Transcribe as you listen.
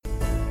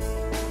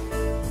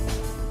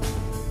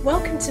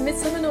Welcome to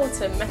Midsummer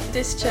Norton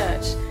Methodist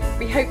Church.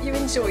 We hope you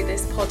enjoy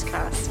this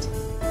podcast.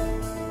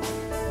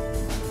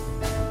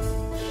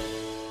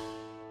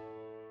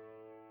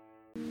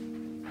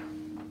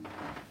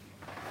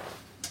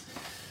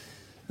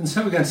 And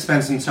so we're going to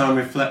spend some time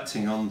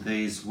reflecting on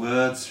these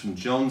words from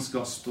John's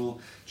Gospel,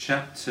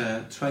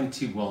 chapter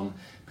 21,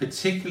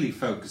 particularly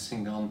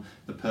focusing on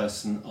the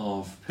person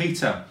of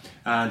Peter.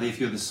 And if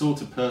you're the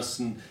sort of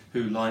person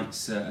who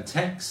likes a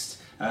text,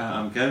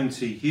 I'm going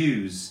to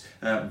use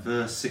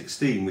verse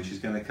 16, which is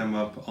going to come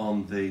up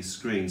on the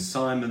screen.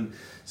 Simon,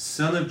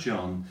 son of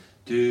John,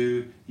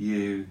 do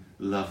you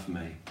love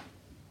me?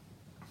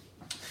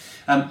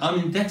 I'm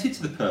indebted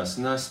to the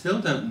person, I still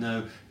don't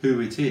know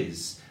who it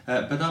is,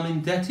 but I'm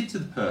indebted to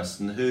the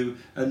person who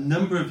a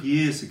number of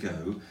years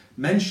ago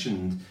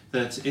mentioned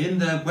that in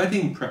their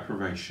wedding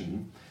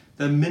preparation,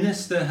 the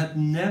minister had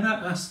never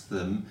asked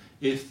them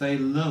if they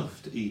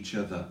loved each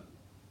other.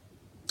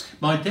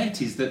 My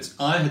debt is that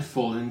I had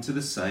fallen into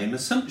the same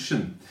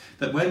assumption,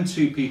 that when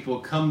two people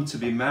come to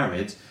be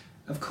married,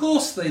 of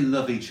course they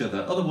love each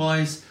other,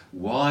 otherwise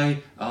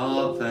why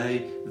are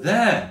they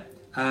there?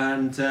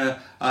 And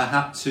I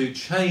had to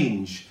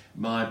change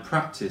my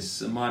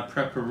practice and my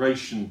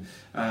preparation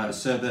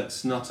so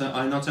that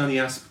I not only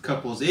asked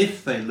couples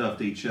if they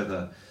loved each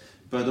other,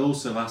 but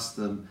also asked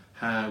them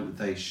how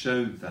they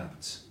showed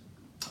that.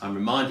 I'm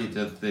reminded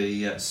of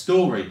the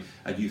story,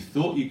 and you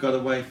thought you got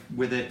away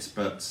with it,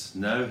 but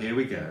no, here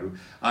we go.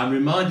 I'm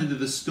reminded of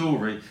the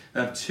story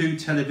of two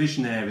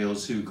television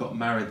aerials who got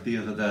married the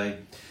other day.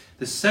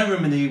 The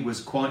ceremony was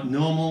quite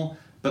normal,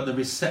 but the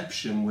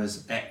reception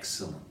was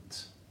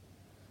excellent.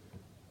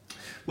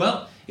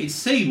 Well, it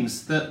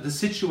seems that the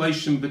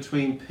situation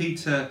between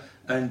Peter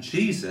and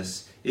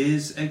Jesus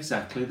is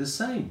exactly the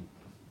same.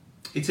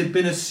 It had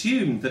been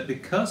assumed that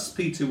because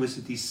Peter was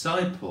a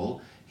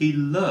disciple, he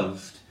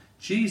loved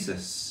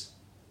Jesus.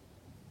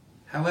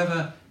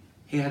 However,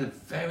 he had a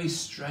very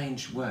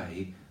strange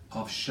way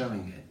of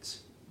showing it.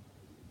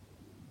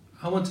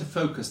 I want to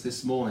focus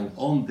this morning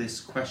on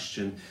this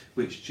question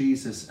which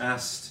Jesus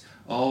asked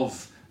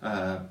of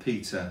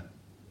Peter.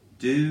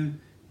 Do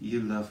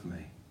you love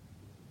me?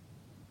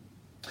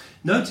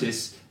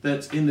 Notice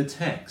that in the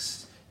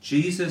text,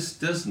 Jesus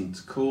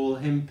doesn't call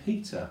him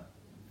Peter.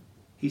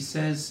 He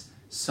says,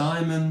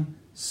 Simon,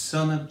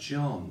 son of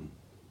John,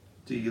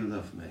 do you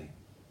love me?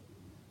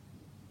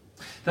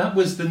 That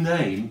was the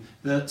name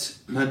that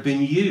had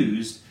been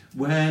used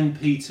when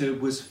Peter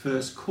was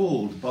first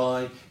called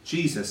by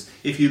Jesus.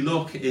 If you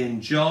look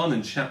in John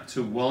in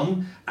chapter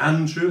 1,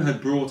 Andrew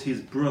had brought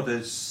his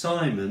brother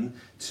Simon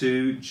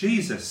to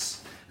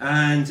Jesus.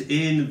 And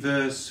in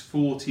verse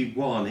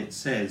 41 it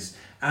says,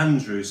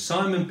 Andrew,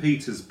 Simon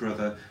Peter's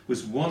brother,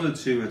 was one or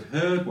two who had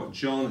heard what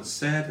John had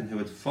said and who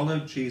had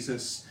followed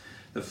Jesus.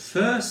 The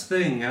first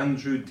thing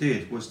Andrew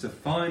did was to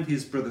find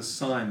his brother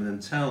Simon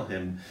and tell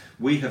him,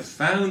 we have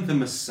found the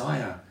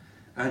Messiah,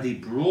 and he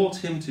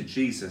brought him to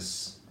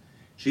Jesus.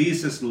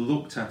 Jesus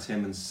looked at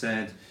him and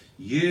said,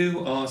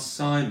 you are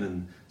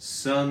Simon,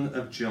 son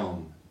of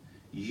John.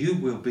 You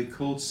will be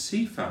called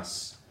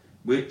Cephas,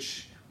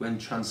 which, when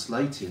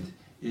translated,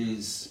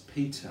 is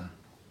Peter.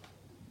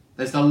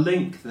 There's a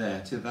link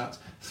there to that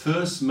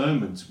first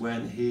moment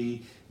when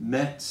he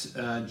met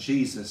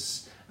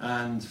Jesus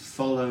and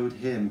followed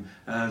him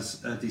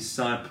as a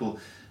disciple.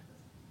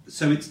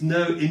 So it's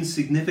no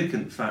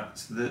insignificant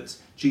fact that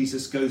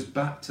Jesus goes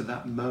back to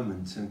that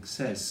moment and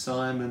says,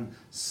 Simon,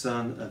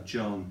 son of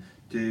John,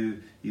 do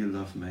you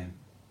love me?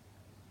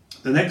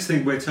 The next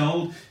thing we're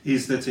told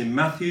is that in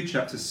Matthew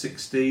chapter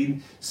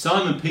 16,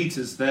 Simon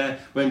Peter's there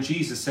when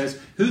Jesus says,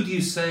 who do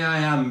you say I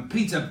am?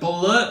 Peter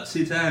blurts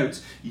it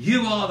out,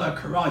 you are the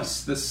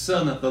Christ, the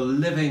Son of the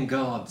living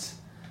God.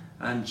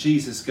 And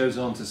Jesus goes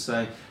on to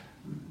say,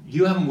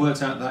 you haven't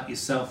worked out that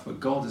yourself, but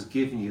God has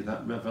given you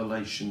that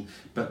revelation.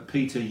 But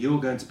Peter, you're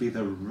going to be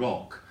the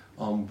rock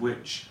on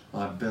which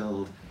I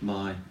build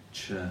my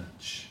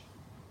church.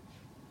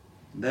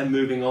 Then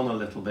moving on a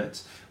little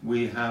bit,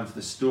 we have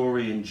the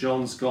story in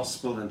John's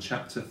Gospel in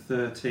chapter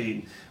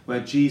 13,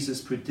 where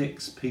Jesus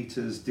predicts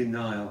Peter's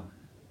denial.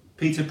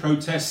 Peter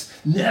protests,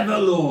 never,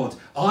 Lord,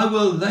 I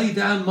will lay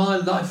down my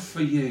life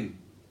for you.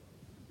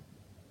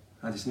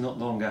 And it's not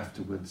long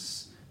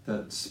afterwards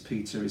that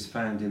Peter is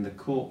found in the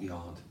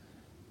courtyard,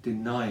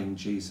 denying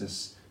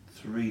Jesus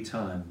 3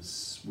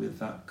 times with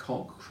that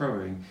cock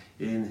crowing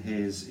in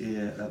his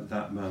ear at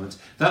that moment.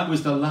 That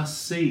was the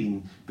last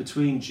scene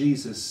between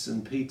Jesus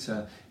and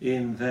Peter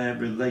in their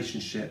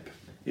relationship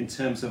in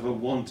terms of a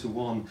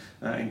one-to-one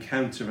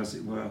encounter, as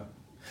it were.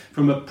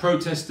 From a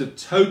protest of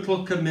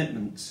total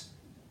commitment,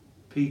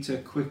 Peter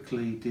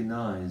quickly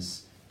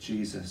denies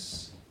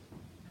Jesus.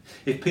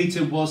 If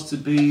Peter was to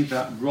be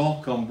that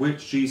rock on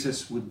which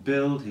Jesus would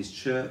build his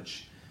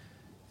church,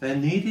 there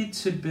needed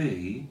to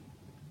be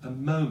a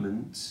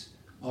moment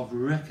of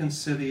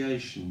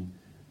reconciliation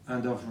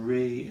and of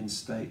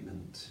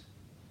reinstatement.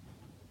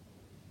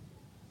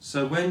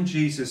 So when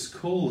Jesus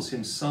calls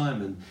him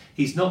Simon,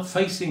 he's not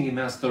facing him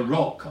as the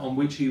rock on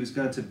which he was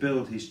going to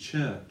build his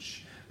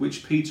church.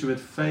 which Peter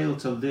had failed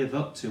to live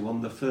up to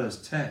on the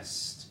first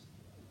test.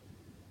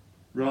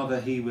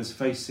 Rather, he was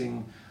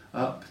facing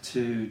up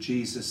to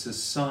Jesus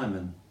as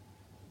Simon,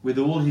 with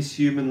all his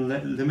human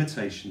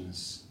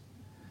limitations,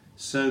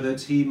 so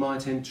that he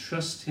might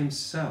entrust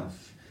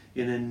himself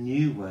in a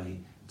new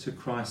way to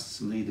Christ's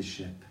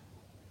leadership.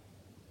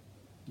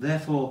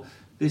 Therefore,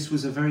 this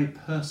was a very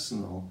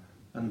personal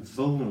and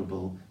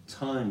vulnerable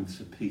time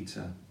for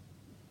Peter.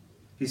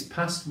 His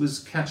past was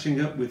catching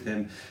up with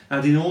him,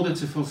 and in order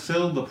to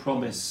fulfill the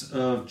promise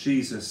of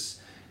Jesus,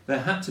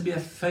 there had to be a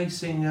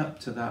facing up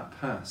to that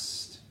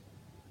past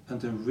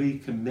and a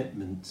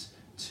recommitment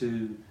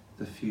to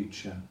the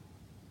future.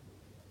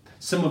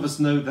 Some of us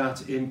know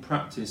that in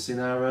practice in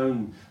our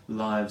own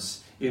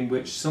lives, in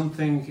which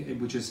something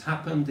which has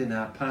happened in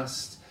our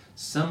past,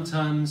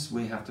 sometimes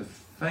we have to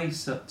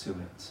face up to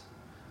it.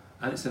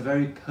 And it's a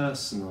very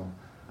personal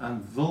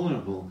and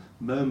vulnerable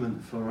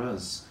moment for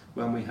us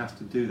when we have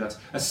to do that,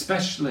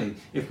 especially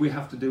if we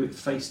have to do it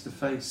face to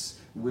face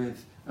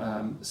with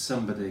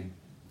somebody.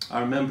 I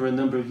remember a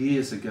number of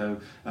years ago,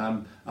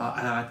 and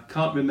I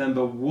can't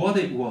remember what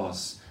it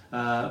was,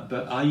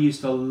 but I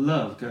used to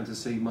love going to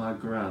see my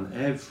gran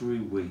every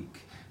week.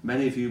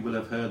 Many of you will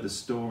have heard the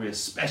story,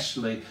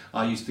 especially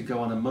I used to go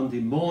on a Monday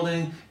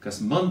morning,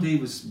 because Monday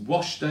was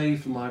wash day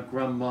for my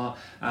grandma,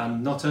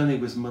 and not only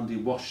was Monday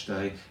wash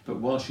day, but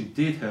while she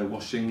did her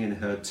washing in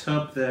her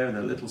tub there, in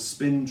a little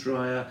spin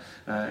dryer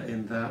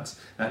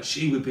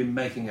she would be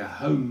making a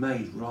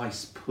homemade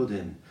rice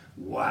pudding.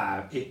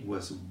 Wow, it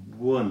was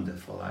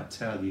wonderful, I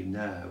tell you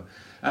now.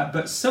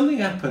 But something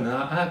happened, and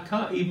I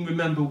can't even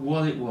remember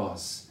what it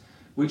was,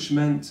 which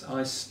meant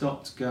I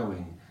stopped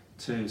going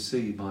to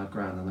see my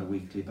gran on a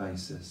weekly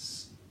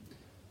basis.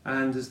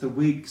 And as the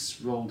weeks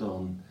rolled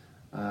on,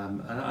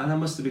 and I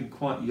must have been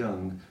quite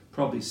young,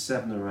 probably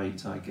 7 or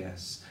 8 I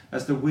guess,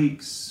 as the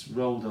weeks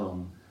rolled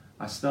on,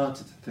 I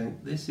started to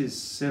think, this is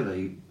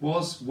silly.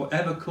 Was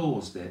whatever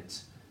caused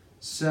it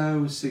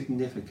so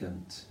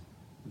significant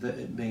that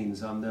it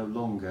means I'm no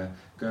longer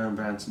going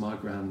round to my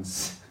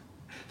gran's?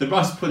 The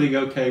rice pudding,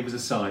 okay, was a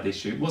side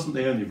issue. It wasn't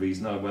the only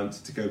reason I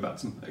wanted to go back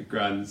to my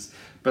gran's,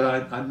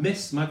 but I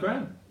miss my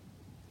gran.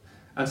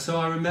 And so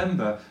I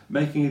remember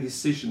making a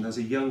decision as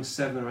a young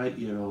 7 or 8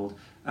 year old,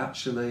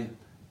 actually,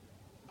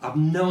 I've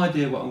no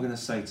idea what I'm going to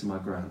say to my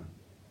gran,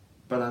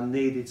 but I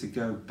needed to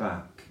go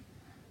back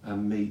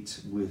and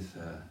meet with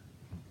her.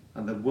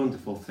 And the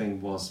wonderful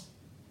thing was,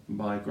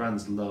 my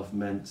gran's love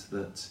meant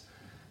that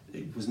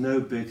it was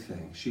no big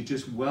thing. She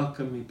just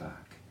welcomed me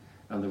back,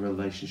 and the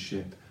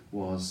relationship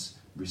was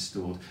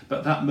restored.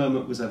 But that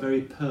moment was a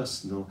very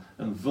personal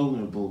and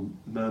vulnerable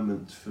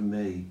moment for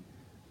me.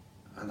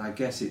 And I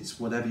guess it's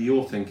whatever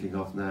you're thinking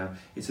of now,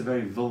 it's a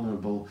very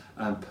vulnerable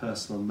and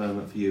personal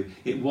moment for you.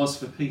 It was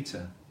for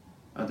Peter.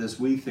 And as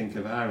we think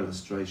of our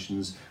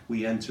illustrations,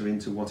 we enter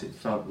into what it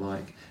felt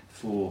like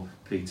for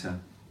Peter.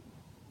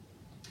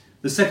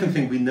 The second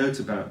thing we note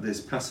about this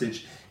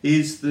passage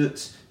is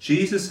that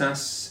Jesus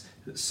asks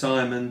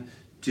Simon,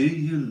 "Do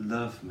you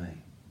love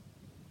me?"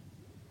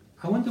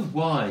 I wonder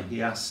why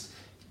he asked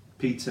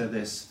Peter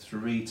this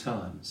 3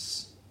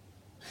 times.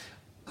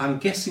 I'm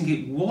guessing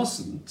it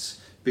wasn't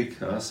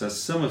because,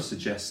 as some have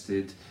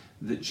suggested,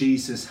 that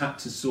Jesus had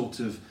to sort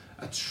of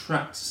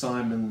attract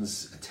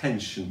Simon's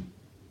attention.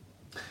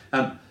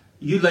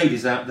 You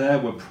ladies out there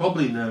will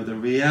probably know the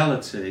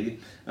reality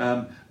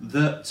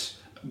that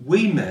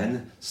we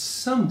men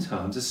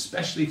sometimes,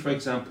 especially for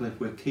example if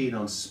we're keen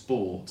on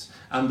sport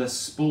and the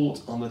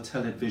sport on the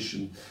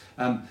television,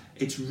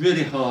 it's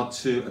really hard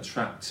to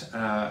attract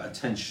our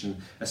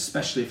attention,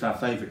 especially if our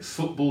favourite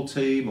football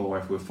team, or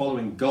if we're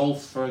following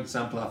golf, for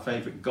example, our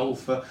favourite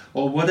golfer,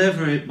 or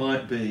whatever it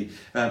might be.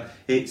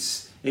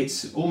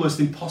 It's almost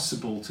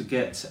impossible to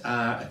get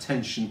our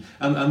attention.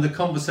 And the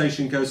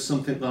conversation goes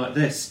something like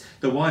this.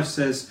 The wife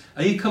says,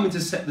 "Are you coming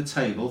to set the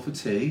table for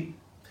tea?"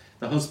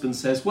 The husband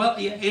says, "Well,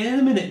 yeah, in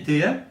a minute,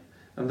 dear."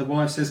 And the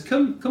wife says,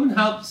 Come and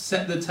help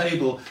set the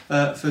table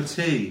for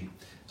tea."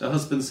 The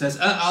husband says,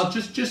 "I'll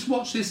just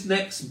watch this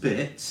next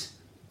bit."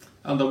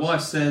 And the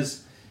wife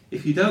says,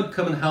 "If you don't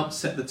come and help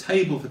set the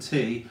table for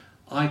tea,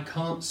 I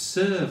can't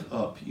serve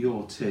up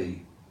your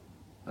tea."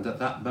 And at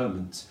that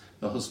moment,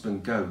 the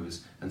husband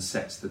goes and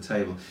sets the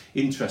table.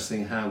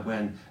 Interesting how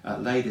when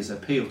ladies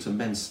appeal to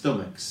men's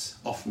stomachs,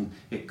 often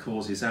it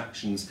causes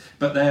actions.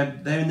 But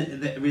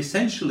they're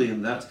essentially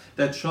in that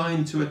they're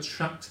trying to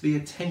attract the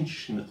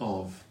attention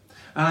of.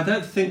 And I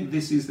don't think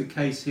this is the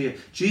case here.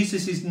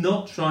 Jesus is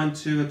not trying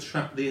to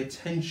attract the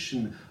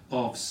attention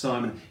of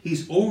Simon.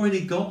 He's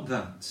already got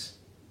that.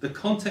 The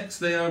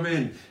context they are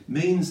in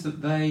means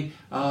that they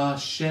are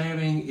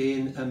sharing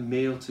in a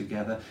meal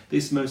together,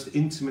 this most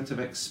intimate of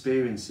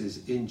experiences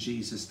in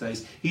Jesus'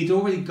 days. He'd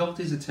already got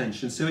his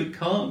attention, so it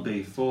can't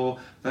be for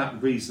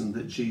that reason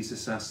that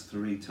Jesus asked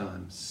 3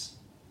 times.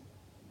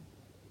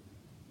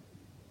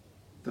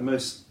 The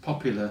most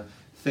popular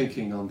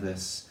thinking on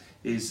this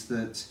is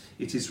that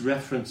it is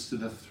reference to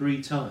the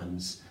 3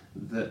 times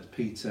that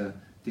Peter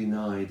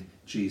denied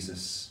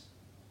Jesus.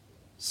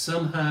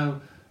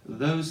 Somehow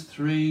those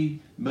 3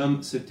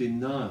 months of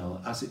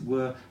denial, as it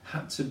were,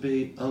 had to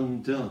be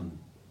undone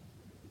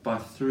by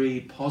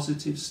 3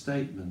 positive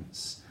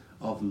statements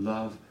of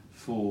love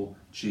for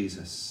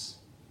Jesus.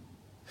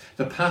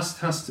 The past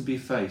has to be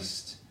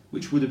faced,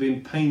 which would have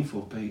been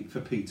painful for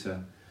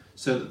Peter,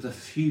 so that the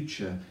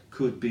future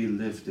could be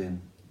lived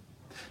in.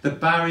 The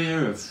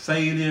barrier of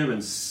failure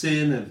and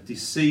sin, of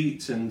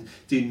deceit and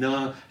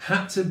denial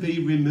had to be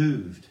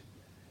removed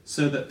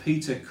so that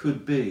Peter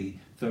could be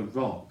the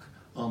rock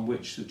on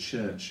which the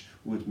church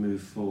would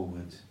move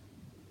forward.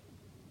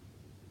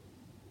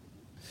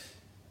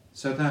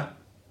 So that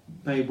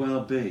may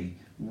well be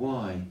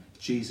why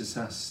Jesus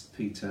asked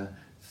Peter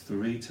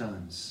 3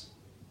 times.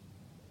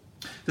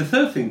 The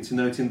third thing to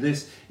note in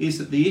this is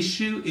that the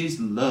issue is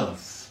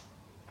love.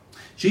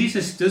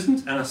 Jesus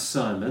doesn't ask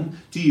Simon,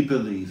 do you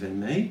believe in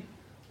me?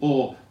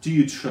 Or do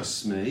you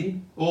trust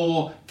me?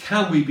 Or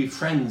can we be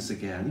friends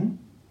again?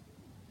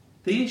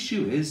 The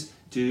issue is,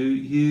 do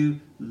you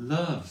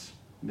love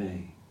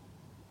me?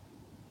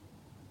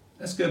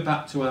 Let's go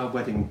back to our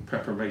wedding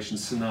preparation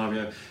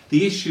scenario.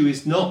 The issue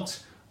is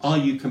not, are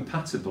you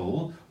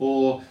compatible?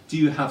 Or do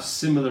you have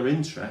similar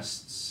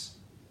interests?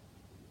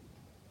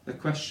 The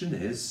question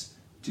is,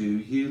 do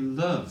you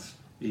love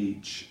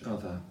each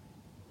other?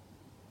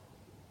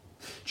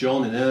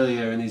 John,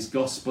 earlier in his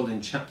Gospel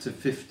in chapter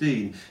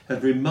 15,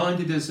 had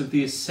reminded us of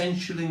the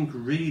essential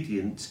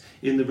ingredient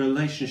in the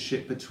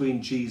relationship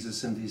between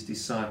Jesus and his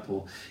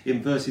disciple.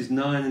 In verses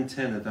 9 and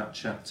 10 of that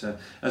chapter,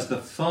 as the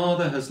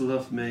Father has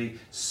loved me,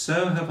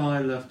 so have I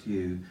loved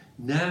you.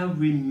 Now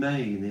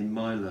remain in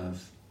my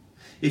love.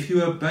 If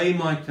you obey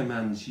my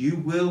commands, you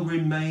will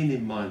remain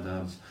in my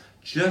love,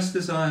 just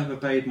as I have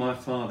obeyed my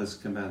Father's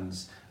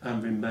commands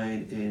and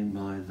remain in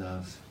my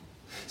love.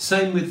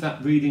 Same with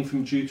that reading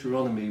from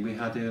Deuteronomy we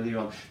had earlier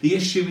on. The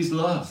issue is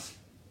love.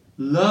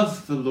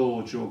 Love the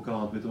Lord your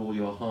God with all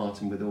your heart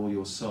and with all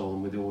your soul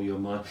and with all your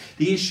mind.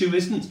 The issue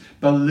isn't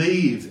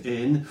believe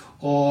in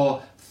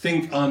or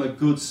think I'm a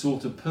good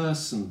sort of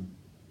person.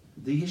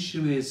 The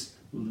issue is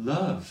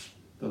love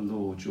the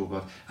Lord your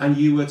God. And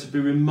you were to be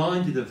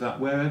reminded of that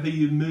wherever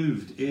you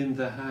moved in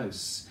the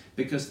house,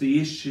 because the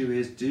issue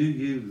is, do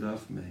you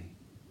love me?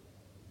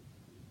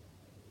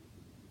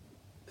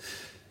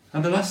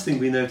 And the last thing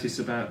we notice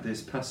about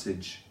this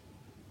passage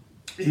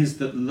is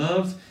that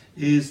love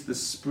is the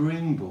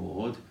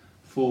springboard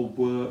for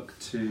work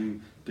to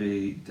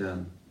be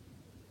done.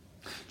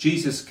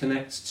 Jesus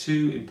connects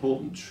 2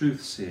 important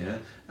truths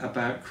here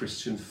about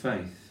Christian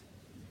faith.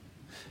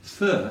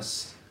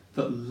 First,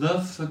 that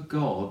love for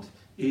God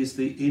is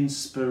the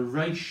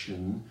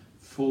inspiration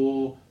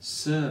for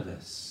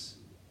service.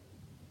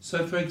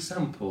 So, for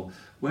example,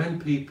 when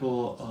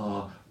people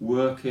are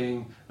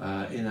working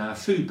in our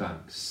food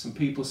banks and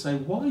people say,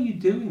 why are you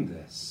doing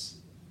this?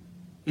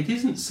 It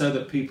isn't so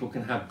that people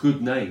can have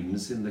good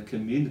names in the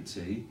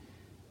community.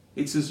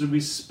 It's as a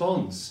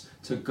response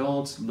to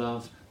God's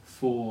love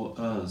for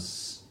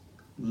us.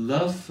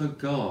 Love for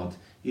God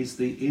is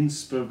the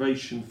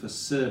inspiration for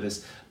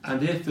service.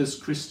 And if as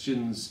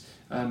Christians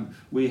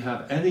we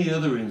have any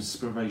other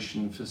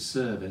inspiration for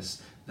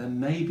service, then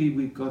maybe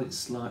we've got it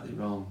slightly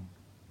wrong.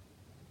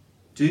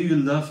 Do you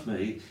love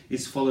me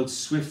is followed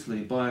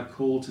swiftly by a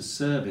call to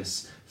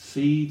service.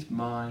 Feed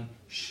my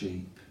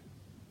sheep.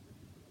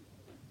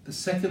 The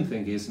second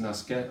thing is, and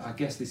I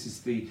guess this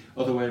is the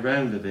other way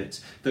around of it,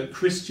 that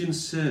Christian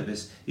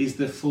service is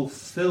the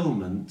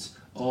fulfillment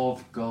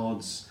of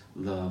God's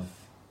love.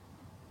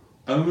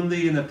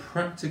 Only in a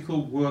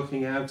practical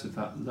working out of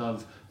that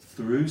love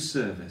through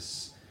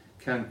service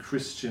can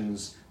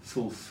Christians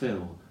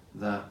fulfill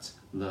that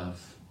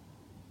love.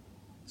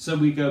 So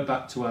we go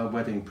back to our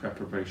wedding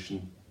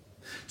preparation.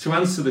 To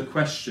answer the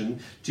question,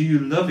 do you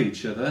love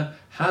each other,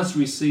 has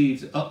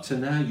received up to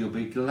now, you'll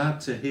be glad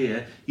to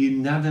hear,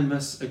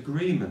 unanimous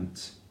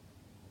agreement.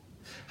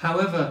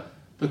 However,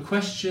 the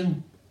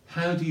question,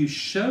 how do you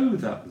show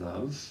that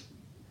love,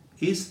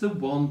 is the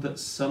one that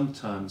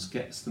sometimes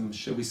gets them,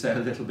 shall we say, a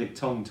little bit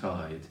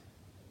tongue-tied.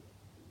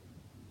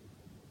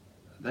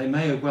 They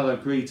may well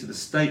agree to the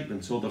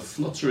statement or the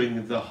fluttering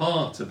of the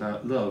heart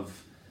about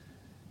love,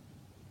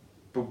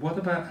 but what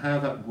about how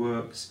that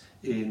works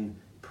in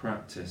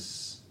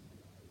practice?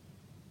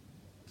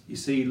 You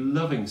see,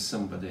 loving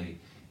somebody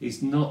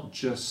is not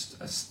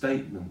just a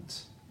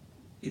statement,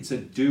 it's a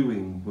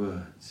doing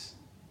word.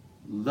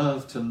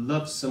 To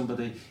love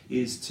somebody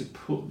is to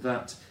put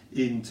that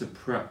into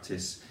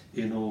practice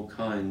in all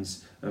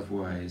kinds of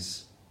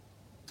ways.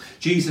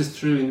 Jesus,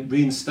 through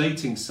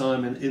reinstating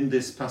Simon in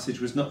this passage,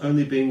 was not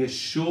only being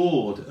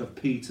assured of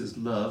Peter's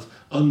love,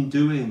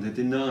 undoing the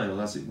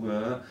denial, as it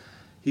were,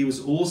 he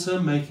was also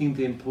making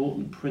the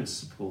important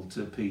principle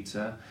to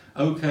Peter,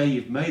 okay,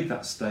 you've made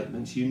that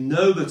statement, you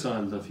know that I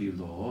love you,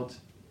 Lord.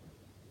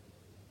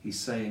 He's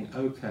saying,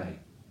 okay,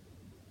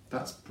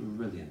 that's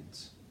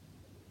brilliant,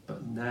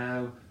 but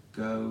now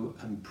go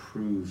and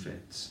prove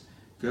it.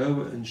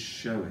 Go and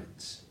show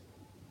it.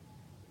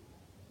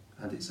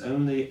 And it's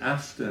only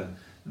after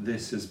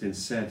this has been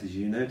said, as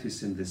you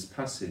notice in this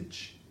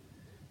passage,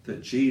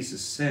 that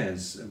Jesus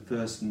says at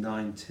verse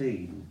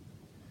 19,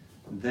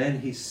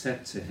 "Then he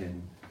said to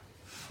him,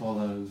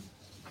 'Follow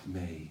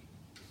me.'"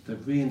 The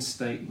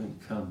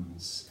reinstatement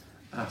comes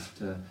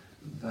after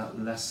that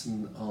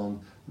lesson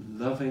on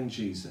loving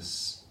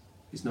Jesus.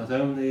 It's not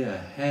only a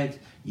head,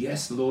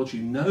 "Yes, Lord,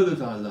 you know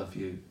that I love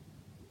you,"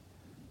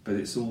 but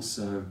it's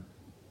also,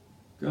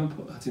 go and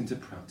put that into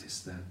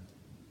practice then.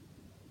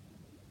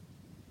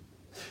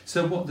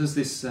 So what does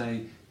this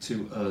say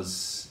to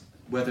us?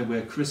 Whether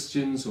we're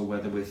Christians or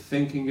whether we're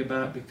thinking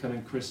about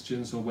becoming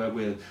Christians or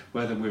whether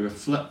we're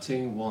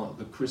reflecting what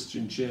the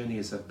Christian journey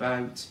is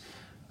about,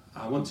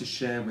 I want to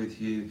share with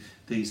you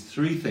these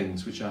three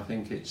things which I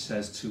think it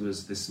says to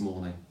us this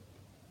morning.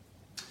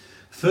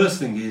 First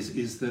thing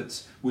is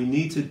that we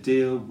need to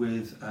deal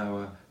with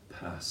our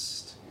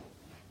past.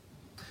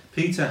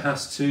 Peter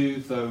has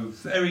to, though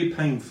very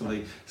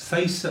painfully,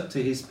 face up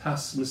to his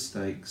past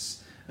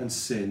mistakes and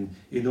sin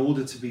in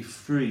order to be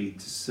free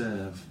to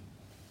serve.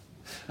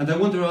 And I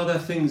wonder, are there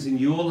things in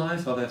your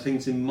life, are there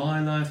things in my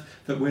life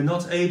that we're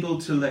not able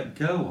to let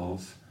go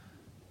of,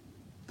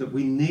 that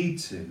we need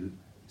to,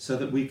 so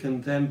that we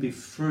can then be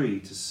free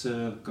to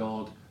serve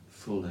God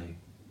fully?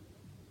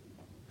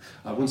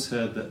 I once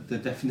heard that the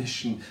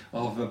definition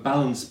of a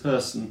balanced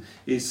person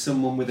is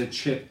someone with a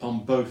chip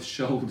on both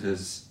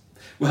shoulders.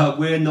 Well,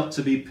 we're not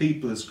to be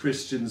people as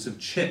Christians of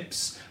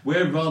chips.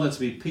 We're rather to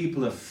be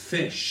people of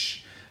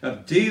fish,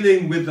 of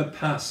dealing with the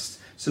past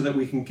so that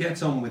we can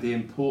get on with the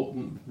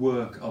important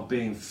work of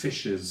being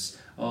fishers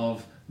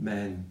of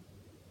men.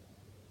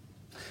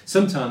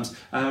 Sometimes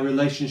our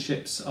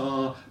relationships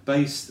are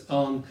based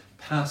on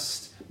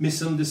past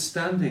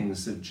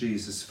misunderstandings of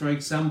Jesus. For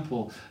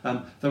example,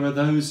 there are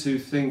those who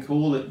think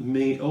all it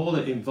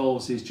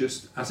involves is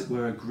just, as it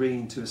were,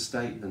 agreeing to a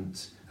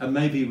statement. And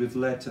maybe we've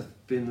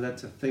been led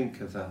to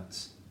think of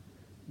that.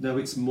 No,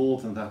 it's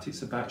more than that.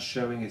 It's about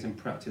showing it in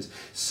practice.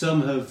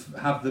 Some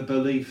have the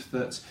belief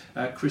that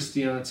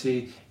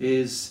Christianity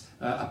is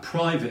a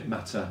private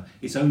matter.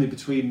 It's only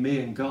between me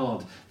and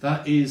God.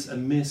 That is a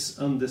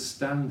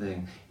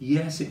misunderstanding.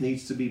 Yes, it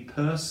needs to be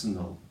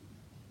personal,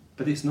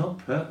 but it's not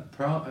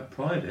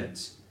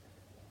private.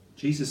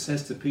 Jesus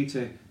says to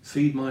Peter,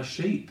 "Feed my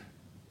sheep."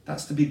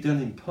 That's to be done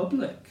in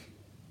public.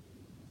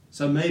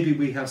 So maybe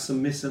we have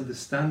some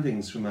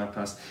misunderstandings from our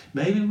past.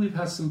 Maybe we've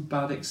had some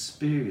bad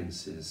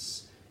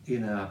experiences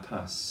in our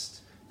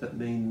past. That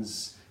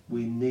means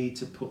we need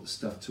to put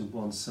stuff to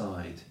one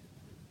side.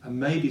 And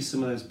maybe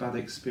some of those bad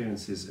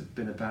experiences have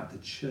been about the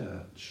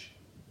church.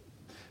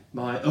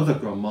 My other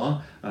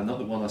grandma, not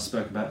the one I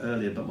spoke about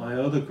earlier, but my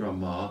other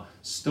grandma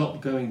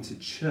stopped going to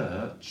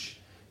church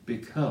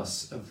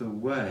because of the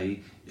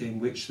way in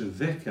which the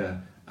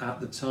vicar at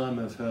the time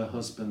of her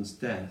husband's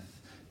death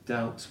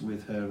dealt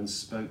with her and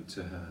spoke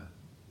to her.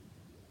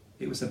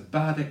 It was a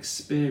bad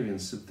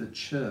experience of the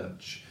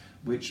church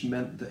which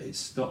meant that it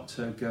stopped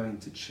her going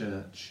to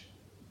church.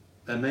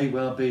 There may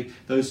well be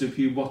those of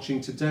you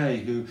watching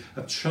today who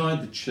have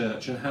tried the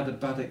church and had a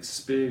bad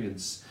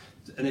experience.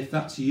 And if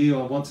that's you,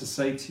 I want to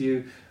say to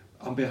you,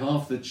 on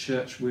behalf of the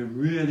church, we're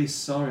really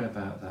sorry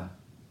about that.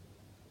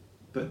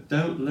 But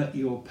don't let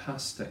your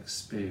past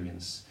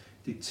experience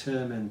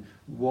determine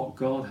what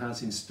God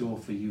has in store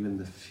for you in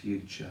the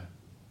future.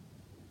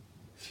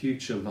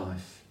 Future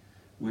life,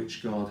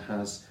 which God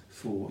has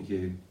for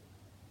you.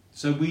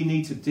 So we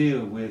need to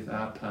deal with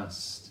our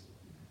past.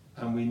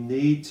 And we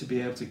need to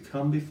be able to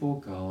come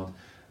before God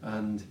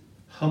and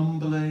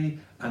humbly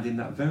and in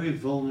that very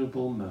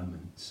vulnerable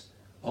moment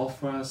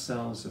offer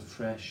ourselves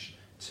afresh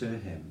to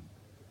Him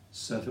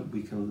so that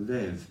we can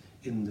live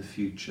in the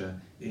future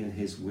in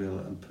His will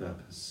and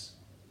purpose.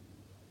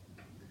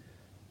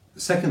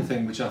 The second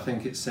thing which I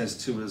think it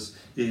says to us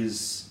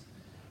is,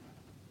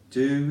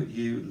 do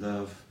you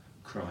love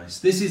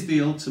Christ? This is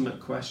the ultimate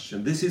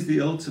question. This is the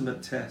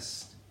ultimate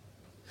test.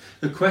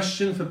 The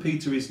question for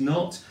Peter is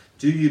not,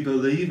 do you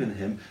believe in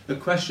Him? The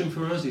question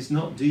for us is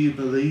not, do you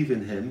believe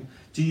in Him?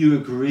 Do you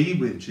agree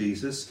with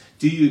Jesus?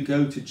 Do you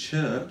go to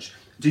church?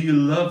 Do you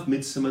love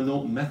Midsummer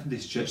Norton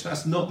Methodist Church?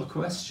 That's not the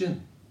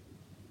question.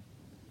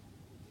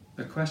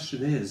 The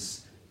question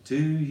is,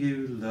 do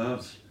you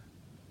love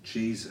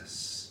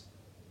Jesus?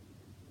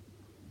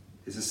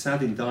 It's a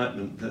sad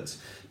indictment that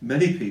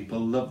many people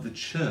love the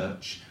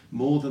church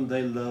more than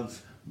they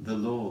love the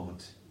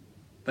Lord.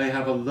 They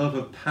have a love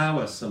of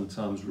power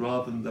sometimes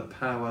rather than the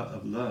power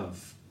of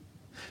love.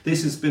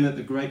 This has been at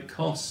the great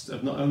cost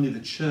of not only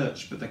the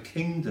church but the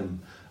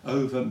kingdom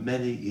over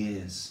many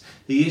years.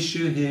 The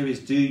issue here is,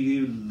 do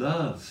you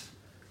love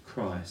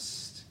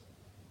Christ?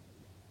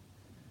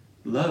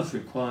 Love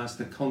requires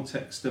the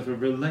context of a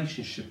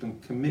relationship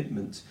and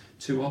commitment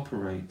to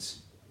operate.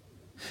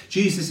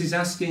 Jesus is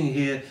asking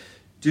here,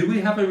 do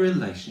we have a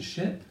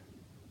relationship?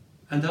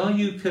 And are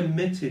you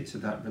committed to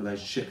that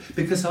relationship?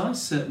 Because I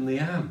certainly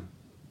am.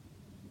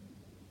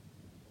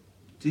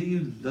 Do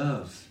you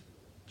love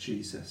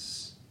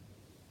Jesus?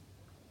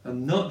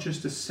 And not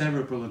just a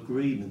cerebral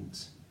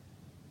agreement,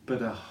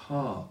 but a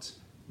heart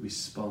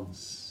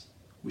response.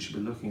 We should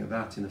be looking at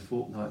that in a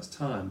fortnight's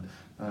time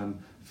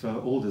for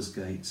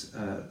Aldersgate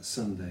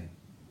Sunday.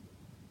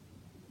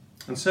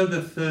 And so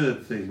the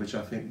third thing which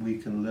I think we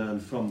can learn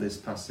from this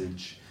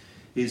passage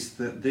is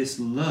that this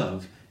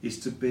love is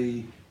to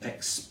be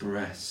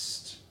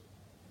expressed.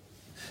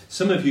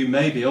 Some of you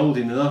may be old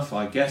enough,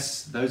 I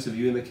guess those of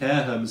you in the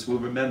care homes will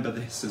remember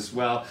this as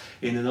well,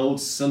 in an old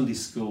Sunday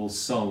school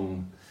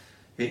song.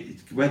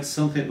 It went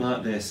something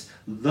like this: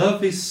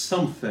 love is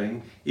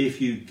something, if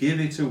you give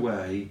it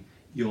away,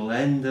 you'll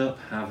end up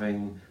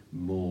having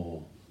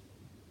more.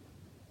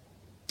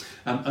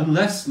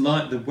 Unless,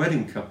 like the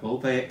wedding couple,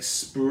 they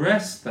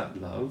express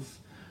that love,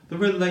 the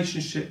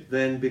relationship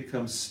then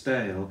becomes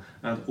stale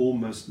and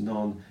almost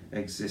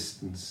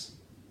non-existent.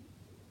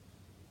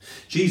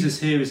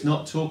 Jesus here is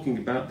not talking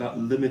about that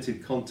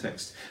limited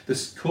context.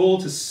 The call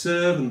to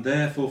serve and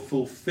therefore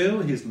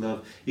fulfill his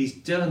love is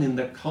done in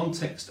the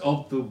context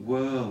of the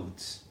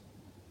world.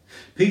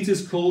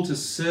 Peter's call to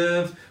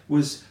serve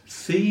was,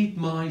 feed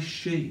my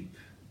sheep.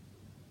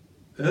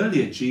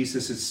 Earlier,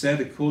 Jesus had said,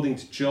 according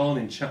to John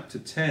in chapter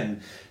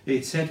 10,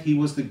 it said he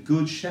was the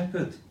good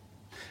shepherd.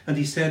 And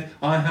he said,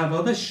 I have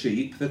other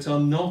sheep that are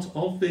not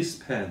of this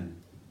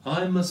pen.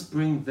 I must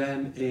bring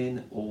them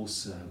in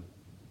also.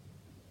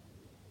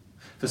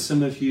 For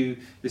some of you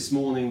this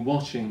morning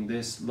watching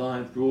this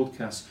live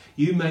broadcast,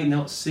 you may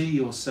not see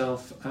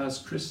yourself as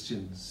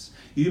Christians.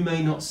 You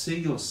may not see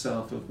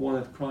yourself as one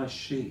of Christ's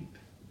sheep.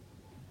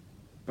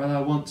 But I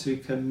want to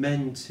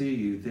commend to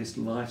you this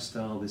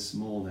lifestyle this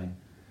morning,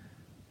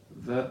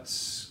 that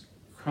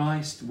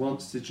Christ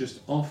wants to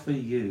just offer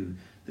you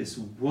this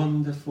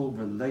wonderful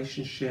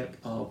relationship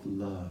of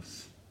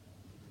love,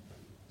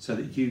 so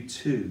that you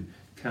too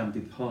can be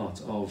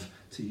part of,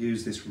 to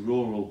use this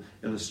rural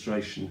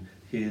illustration,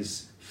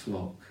 his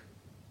flock.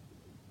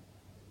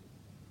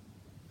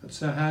 And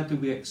so how do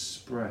we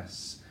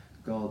express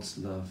God's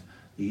love?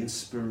 The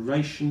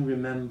inspiration,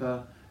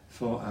 remember,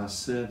 for our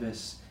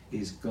service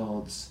is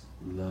God's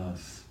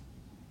love.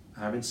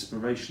 Our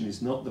inspiration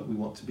is not that we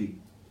want to be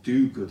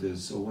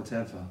do-gooders or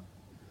whatever.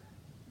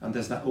 And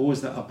there's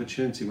always that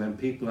opportunity when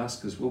people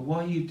ask us, well,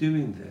 why are you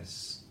doing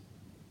this?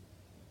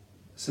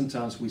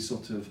 Sometimes we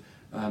sort of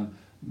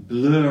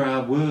blur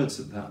our words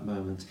at that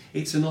moment.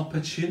 It's an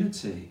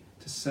opportunity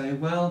to say,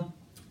 well,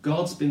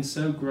 God's been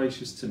so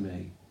gracious to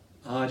me.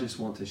 I just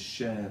want to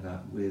share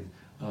that with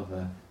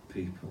other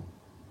people.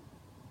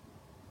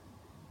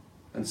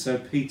 And so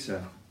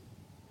Peter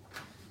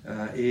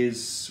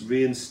is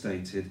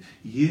reinstated.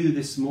 You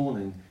this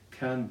morning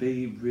can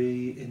be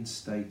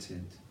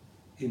reinstated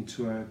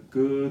into a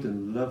good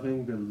and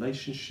loving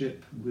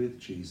relationship with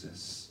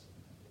Jesus,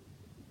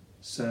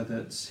 so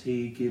that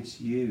he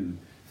gives you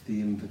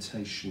the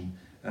invitation,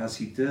 as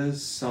he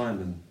does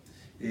Simon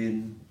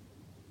in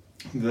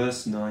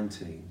verse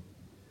 19,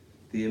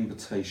 the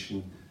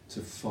invitation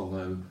to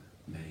follow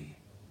me.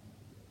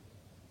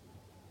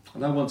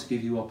 And I want to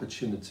give you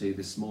opportunity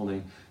this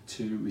morning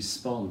to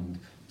respond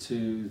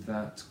to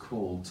that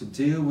call, to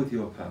deal with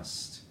your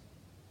past,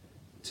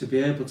 to be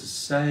able to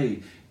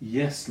say,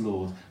 yes,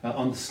 Lord.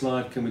 On the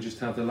slide, can we just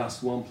have the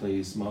last one,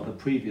 please, Mark, the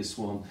previous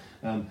one?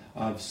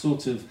 I've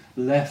sort of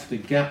left a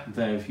gap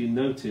there, if you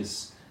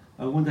notice.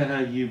 I wonder how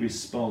you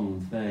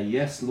respond there.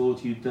 Yes,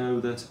 Lord, you know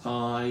that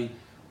I...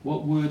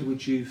 What word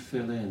would you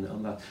fill in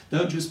on that?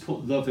 Don't just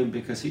put love in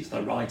because it's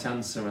the right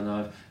answer, and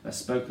I've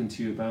spoken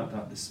to you about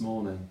that this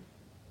morning.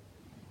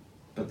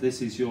 But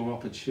this is your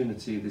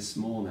opportunity this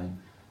morning,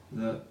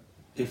 that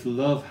if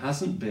love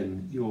hasn't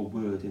been your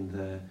word in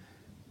there,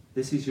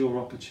 this is your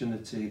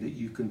opportunity that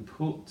you can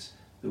put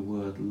the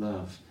word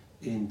love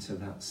into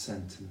that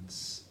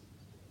sentence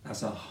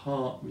as a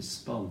heart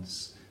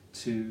response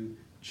to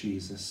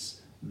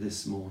Jesus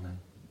this morning.